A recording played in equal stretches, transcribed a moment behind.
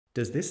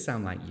Does this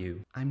sound like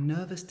you? I'm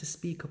nervous to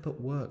speak up at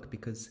work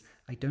because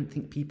I don't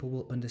think people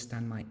will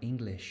understand my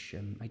English.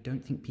 I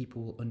don't think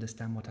people will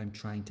understand what I'm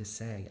trying to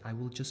say. I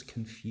will just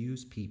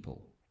confuse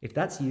people. If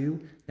that's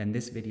you, then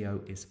this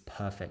video is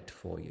perfect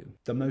for you.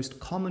 The most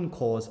common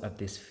cause of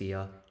this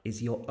fear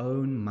is your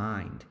own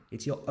mind.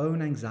 It's your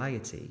own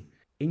anxiety.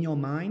 In your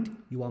mind,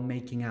 you are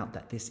making out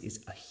that this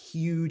is a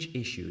huge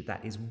issue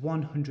that is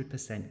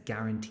 100%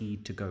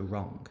 guaranteed to go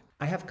wrong.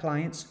 I have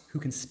clients who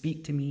can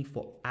speak to me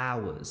for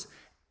hours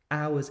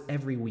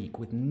every week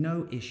with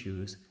no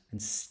issues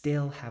and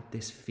still have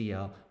this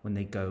fear when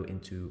they go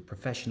into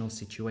professional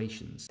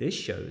situations. This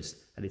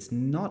shows that it's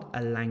not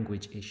a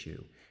language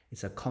issue.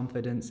 It's a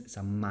confidence, it's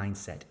a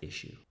mindset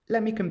issue.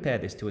 Let me compare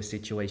this to a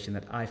situation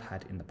that I've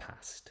had in the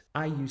past.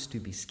 I used to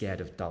be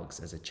scared of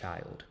dogs as a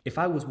child. If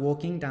I was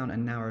walking down a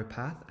narrow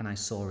path and I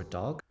saw a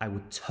dog, I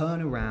would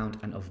turn around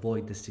and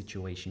avoid the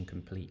situation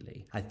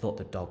completely. I thought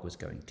the dog was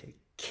going to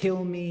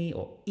kill me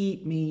or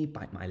eat me,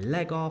 bite my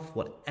leg off,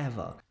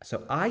 whatever.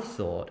 So I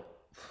thought,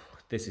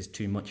 this is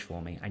too much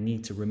for me. I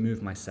need to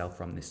remove myself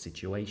from this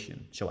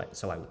situation. So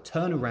I would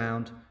turn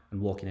around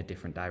and walk in a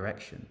different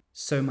direction.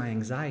 So my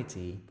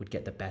anxiety would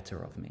get the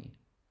better of me.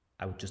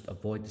 I would just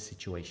avoid the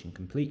situation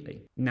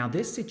completely. Now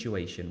this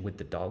situation with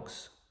the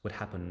dogs would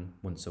happen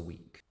once a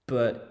week,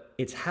 but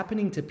it's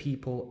happening to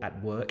people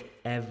at work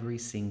every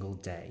single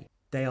day.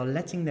 They are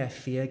letting their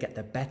fear get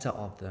the better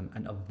of them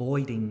and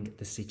avoiding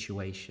the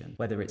situation,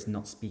 whether it's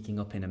not speaking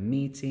up in a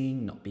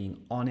meeting, not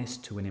being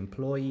honest to an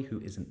employee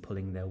who isn't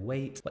pulling their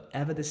weight.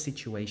 Whatever the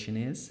situation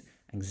is,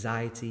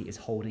 anxiety is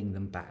holding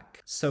them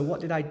back. So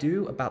what did I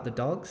do about the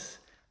dogs?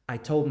 I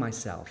told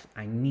myself,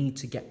 I need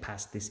to get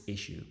past this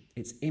issue.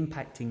 It's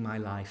impacting my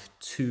life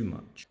too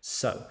much.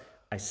 So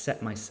I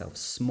set myself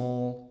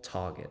small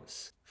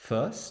targets.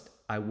 First,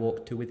 I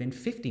walked to within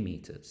 50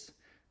 meters.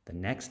 The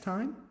next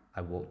time, I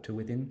walked to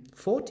within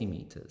 40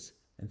 meters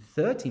and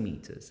 30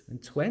 meters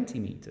and 20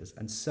 meters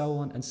and so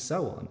on and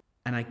so on.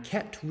 And I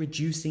kept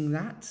reducing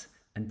that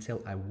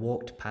until I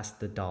walked past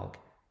the dog.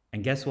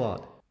 And guess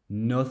what?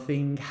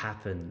 Nothing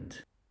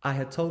happened. I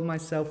had told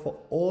myself for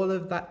all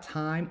of that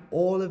time,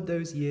 all of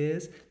those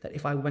years, that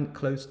if I went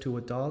close to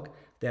a dog,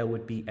 there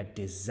would be a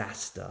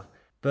disaster.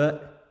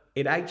 But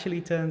it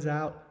actually turns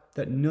out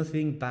that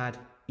nothing bad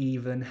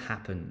even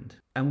happened.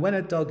 And when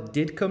a dog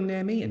did come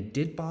near me and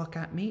did bark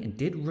at me and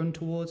did run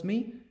towards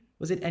me,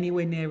 was it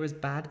anywhere near as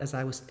bad as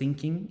I was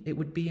thinking it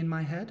would be in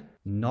my head?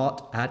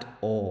 Not at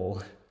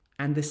all.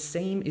 And the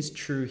same is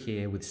true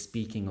here with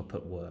speaking up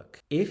at work.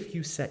 If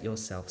you set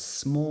yourself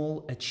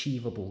small,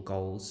 achievable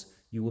goals,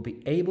 you will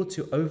be able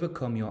to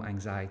overcome your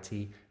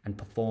anxiety and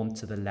perform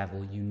to the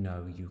level you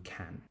know you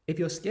can. If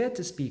you're scared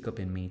to speak up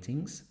in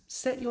meetings,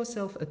 set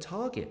yourself a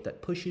target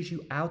that pushes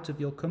you out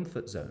of your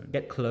comfort zone.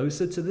 Get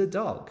closer to the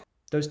dog.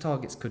 Those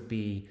targets could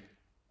be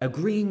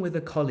agreeing with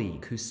a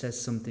colleague who says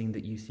something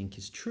that you think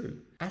is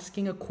true,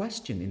 asking a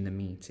question in the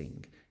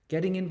meeting,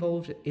 getting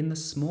involved in the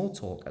small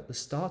talk at the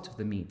start of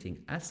the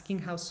meeting, asking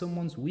how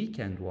someone's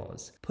weekend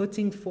was,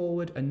 putting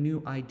forward a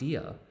new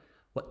idea.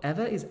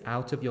 Whatever is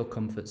out of your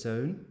comfort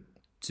zone,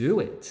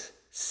 do it.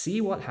 See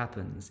what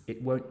happens.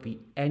 It won't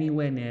be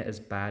anywhere near as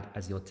bad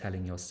as you're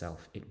telling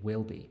yourself it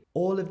will be.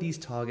 All of these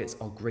targets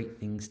are great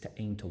things to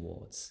aim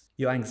towards.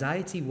 Your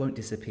anxiety won't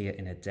disappear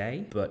in a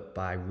day, but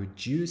by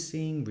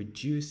reducing,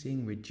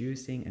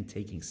 and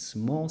taking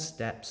small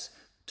steps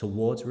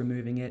towards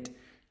removing it,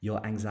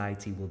 your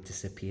anxiety will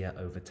disappear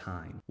over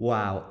time.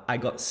 Wow, I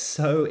got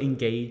so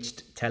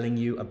engaged telling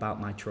you about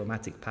my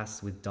traumatic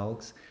past with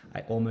dogs.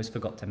 I almost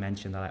forgot to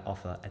mention that I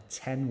offer a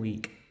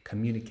 10-week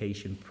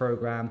communication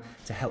program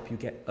to help you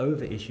get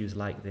over issues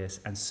like this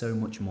and so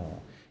much more.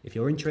 If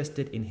you're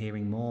interested in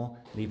hearing more,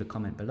 leave a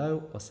comment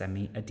below or send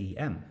me a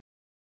DM.